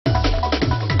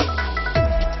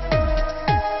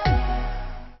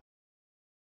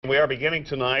we are beginning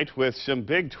tonight with some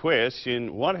big twists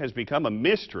in what has become a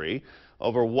mystery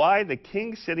over why the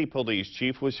King City police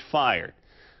chief was fired.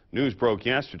 News broke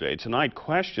yesterday. Tonight,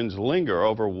 questions linger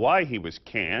over why he was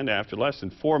canned after less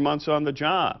than 4 months on the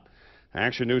job.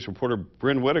 Action News reporter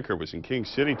Bryn Whitaker was in King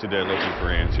City today looking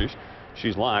for answers.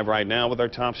 She's live right now with our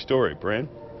top story. Bryn?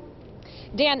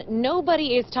 Dan,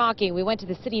 nobody is talking. We went to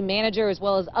the city manager as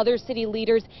well as other city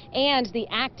leaders and the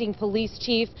acting police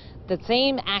chief, the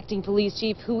same acting police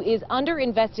chief who is under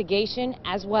investigation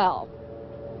as well.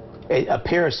 It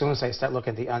appears as soon as I start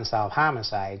looking at the unsolved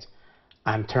homicides,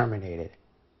 I'm terminated.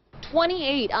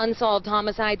 28 unsolved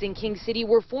homicides in King City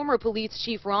were former police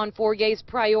chief Ron Forgay's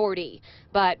priority.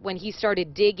 But when he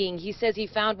started digging, he says he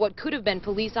found what could have been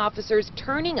police officers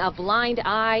turning a blind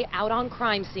eye out on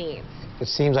crime scenes. It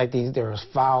seems like there was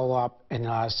follow-up, and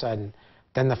all of a sudden,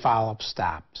 then the follow-up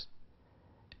stops.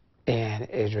 And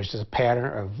it was just a pattern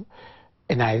of,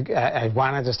 and I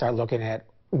wanted to start looking at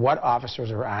what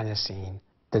officers were on the scene.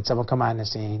 Did someone come on the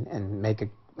scene and make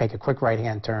a quick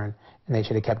right-hand turn, and they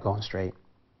should have kept going straight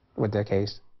with the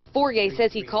case? Forgay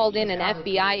says he called in an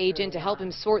FBI agent to help him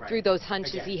sort through those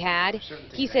hunches he had.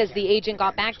 He says the agent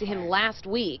got back to him last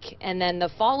week, and then the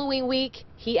following week,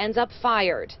 he ends up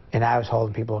fired. And I was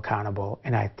holding people accountable,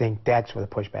 and I think that's where the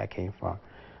pushback came from.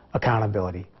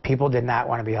 Accountability. People did not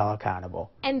want to be held accountable.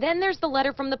 And then there's the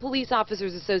letter from the Police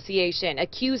Officers Association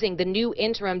accusing the new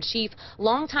interim chief,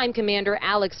 longtime commander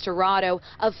Alex Tirado,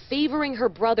 of favoring her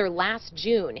brother last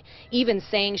June, even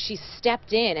saying she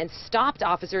stepped in and stopped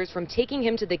officers from taking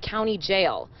him to the county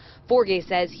jail. Forgay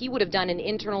says he would have done an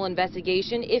internal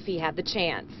investigation if he had the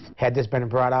chance. Had this been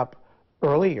brought up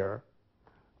earlier,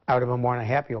 I would have been more than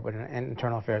happy with an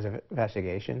internal affairs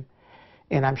investigation,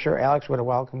 and I'm sure Alex would have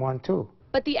welcomed one too.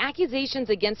 But the accusations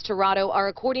against Tirado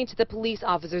are according to the Police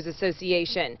Officers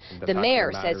Association. The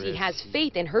mayor says he has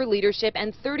faith in her leadership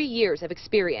and 30 years of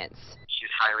experience.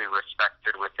 She's highly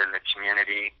respected within the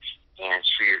community, and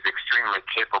she is extremely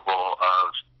capable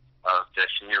of this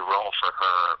new role for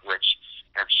her, which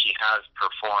she has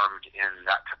performed in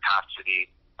that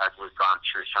capacity as we've gone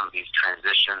through some of these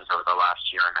transitions over the last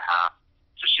year and a half.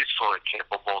 So she's fully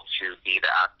capable to be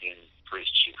the acting police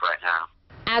chief right now.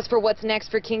 As for what's next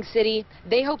for King City,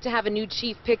 they hope to have a new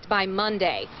chief picked by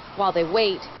Monday. While they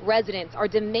wait, residents are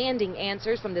demanding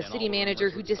answers from the city manager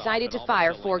who decided to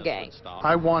fire Forgay.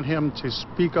 I want him to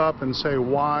speak up and say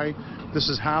why this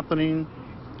is happening,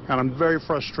 and I'm very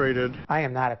frustrated. I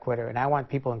am not a quitter, and I want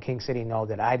people in King City to know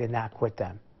that I did not quit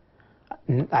them.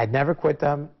 I'd never quit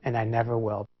them, and I never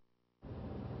will.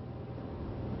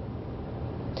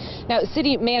 Now,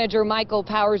 City Manager Michael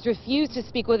Powers refused to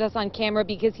speak with us on camera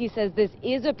because he says this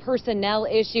is a personnel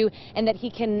issue and that he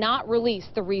cannot release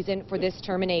the reason for this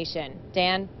termination.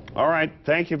 Dan? All right.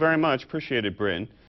 Thank you very much. Appreciate it, Bryn.